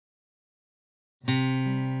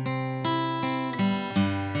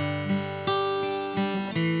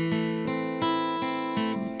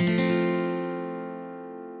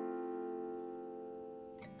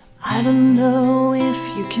I don't know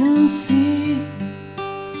if you can see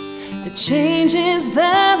the changes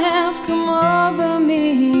that have come over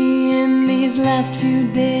me in these last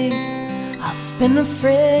few days. I've been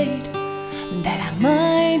afraid that I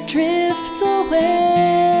might drift away,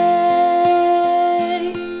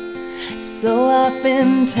 so I've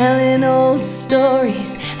been telling old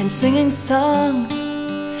stories and singing songs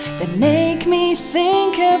that make me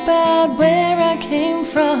think about where I came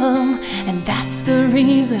from. And that's the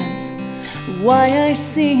reasons why I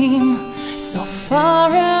seem so far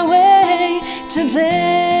away today.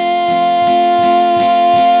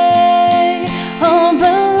 Oh,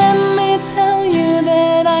 but let me tell you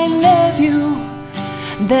that I love you,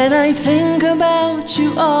 that I think about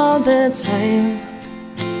you all the time.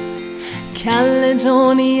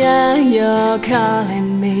 Caledonia, you're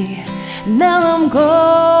calling me. Now I'm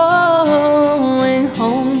going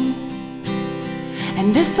home.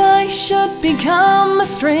 And if I should become a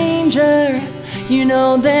stranger, you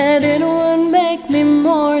know that it would make me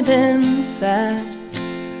more than sad.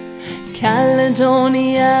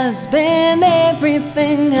 Caledonia's been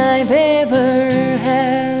everything I've ever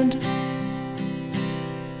had.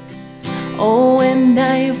 Oh, and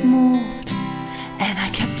I've moved, and I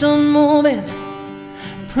kept on moving,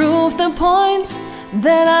 proved the points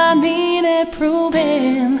that I needed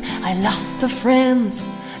proving. I lost the friends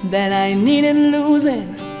that I needed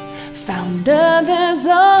losing, found others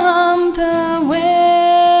on the way.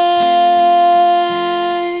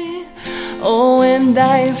 Oh, and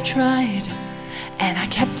I've tried, and I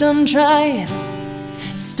kept on trying.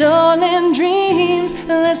 Stolen dreams,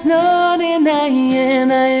 there's no denying.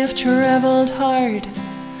 I have traveled hard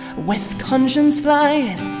with conscience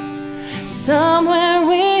flying, somewhere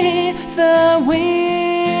with the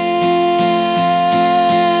wind.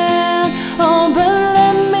 Oh, but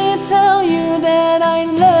let me tell you that I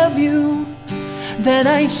love you, that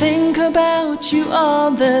I think about you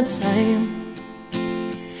all the time.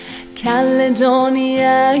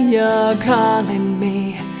 Caledonia, you're calling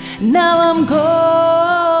me. Now I'm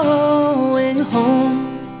going home.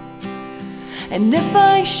 And if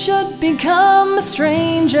I should become a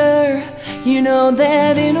stranger, you know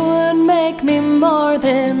that it would make me more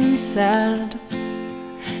than sad.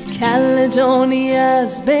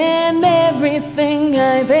 Caledonia's been everything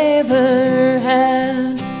I've ever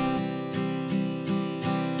had.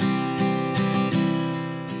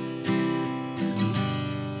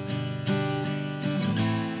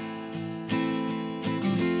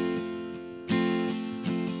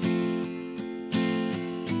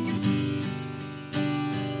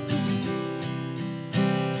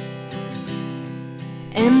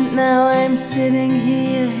 And now I'm sitting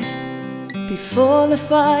here before the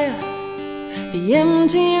fire, the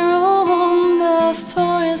empty room, the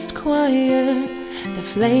forest choir, the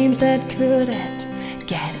flames that couldn't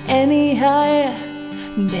get any higher.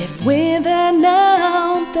 They've withered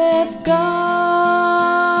now, they've gone.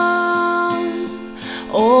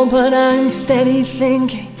 Oh, but I'm steady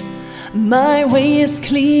thinking, my way is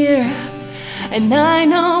clear, and I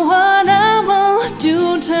know what I will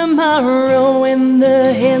do tomorrow when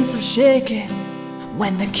the hands have shaken,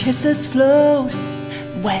 when the kisses float,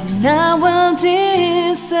 when I will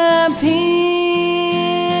disappear.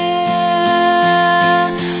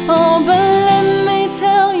 Oh, but let me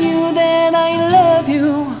tell you that I love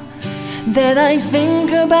you, that I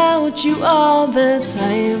think about you all the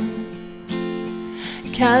time.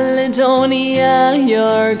 Caledonia,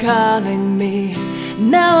 you're calling me.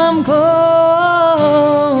 Now I'm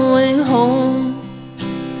going home.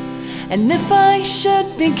 And if I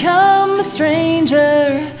should become a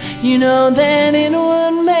stranger, you know that it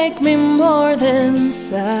would make me more than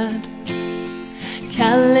sad.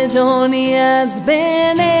 Caledonia's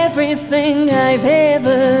been everything I've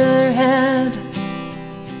ever had.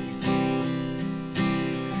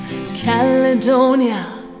 Caledonia,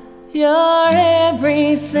 you're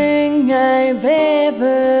everything I've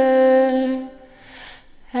ever